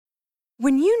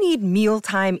When you need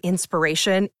mealtime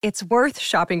inspiration, it's worth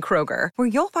shopping Kroger, where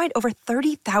you'll find over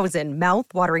 30,000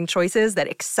 mouth-watering choices that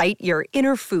excite your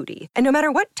inner foodie. And no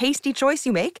matter what tasty choice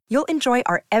you make, you'll enjoy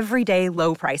our everyday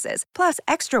low prices, plus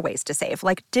extra ways to save,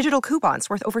 like digital coupons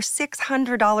worth over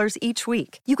 $600 each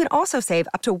week. You can also save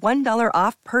up to $1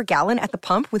 off per gallon at the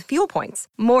pump with fuel points.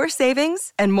 More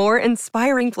savings and more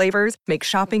inspiring flavors make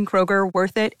shopping Kroger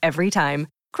worth it every time.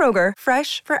 Kroger,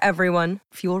 fresh for everyone.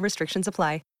 Fuel restrictions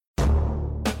apply.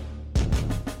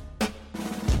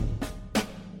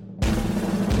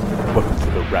 Welcome to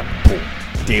the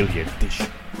Rappaport Daily Edition,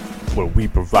 where we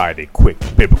provide a quick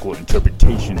biblical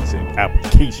interpretations and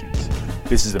applications.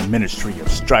 This is a ministry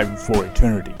of striving for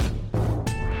eternity.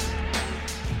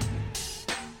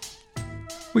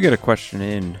 We got a question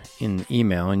in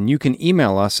email, and you can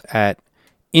email us at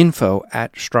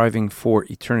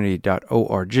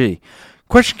info@strivingforeternity.org.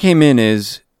 Question came in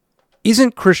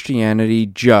isn't Christianity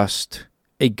just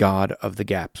a God of the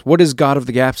gaps? What is God of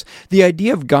the gaps? The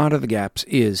idea of God of the gaps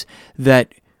is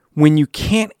that when you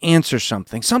can't answer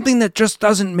something that just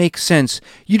doesn't make sense,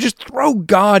 you just throw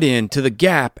God into the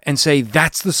gap and say,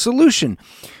 that's the solution.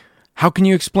 How can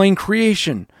you explain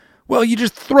creation? Well, you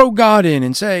just throw God in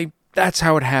and say, that's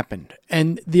how it happened.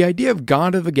 And the idea of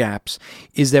God of the gaps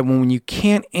is that when you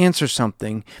can't answer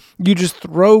something, you just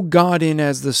throw God in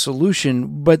as the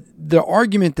solution. But the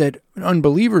argument that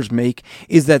unbelievers make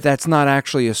is that that's not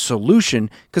actually a solution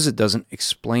because it doesn't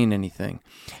explain anything.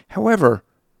 However,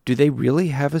 do they really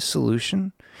have a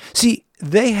solution? See,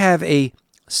 they have a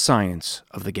science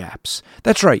of the gaps.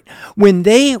 That's right. When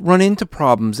they run into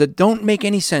problems that don't make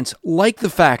any sense, like the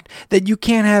fact that you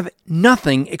can't have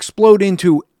nothing explode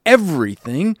into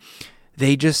everything,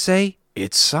 they just say,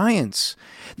 it's science.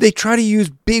 They try to use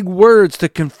big words to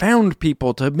confound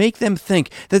people, to make them think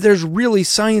that there's really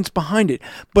science behind it.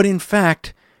 But in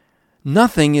fact,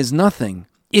 nothing is nothing.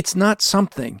 It's not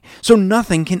something. So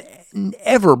nothing can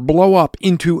ever blow up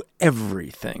into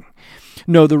everything.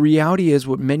 No, the reality is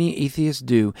what many atheists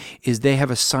do is they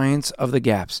have a science of the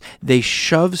gaps. They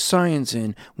shove science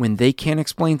in when they can't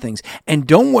explain things. And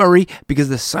don't worry, because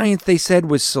the science they said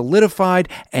was solidified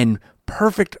and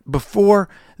perfect before,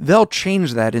 they'll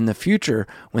change that in the future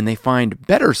when they find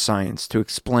better science to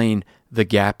explain the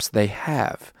gaps they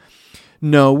have.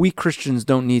 No, we Christians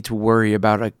don't need to worry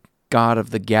about a God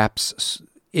of the gaps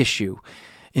issue.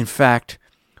 In fact,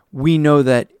 we know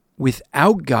that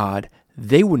without God,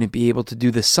 they wouldn't be able to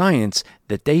do the science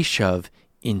that they shove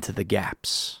into the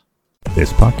gaps.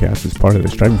 This podcast is part of the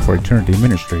Striving for Eternity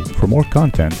ministry. For more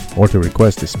content, or to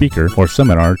request a speaker or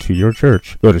seminar to your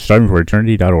church, go to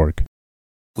strivingforeternity.org.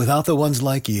 Without the ones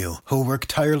like you, who work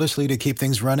tirelessly to keep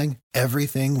things running,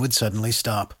 everything would suddenly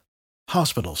stop.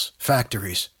 Hospitals,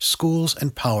 factories, schools,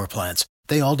 and power plants,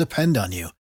 they all depend on you.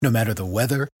 No matter the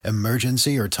weather,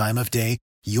 emergency, or time of day,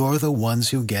 you're the ones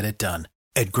who get it done.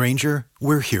 At Grainger,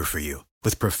 we're here for you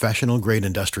with professional-grade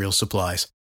industrial supplies.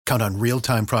 Count on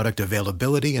real-time product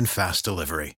availability and fast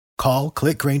delivery. Call,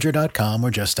 click Grainger.com,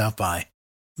 or just stop by.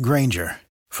 Grainger,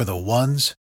 for the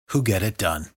ones who get it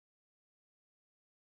done.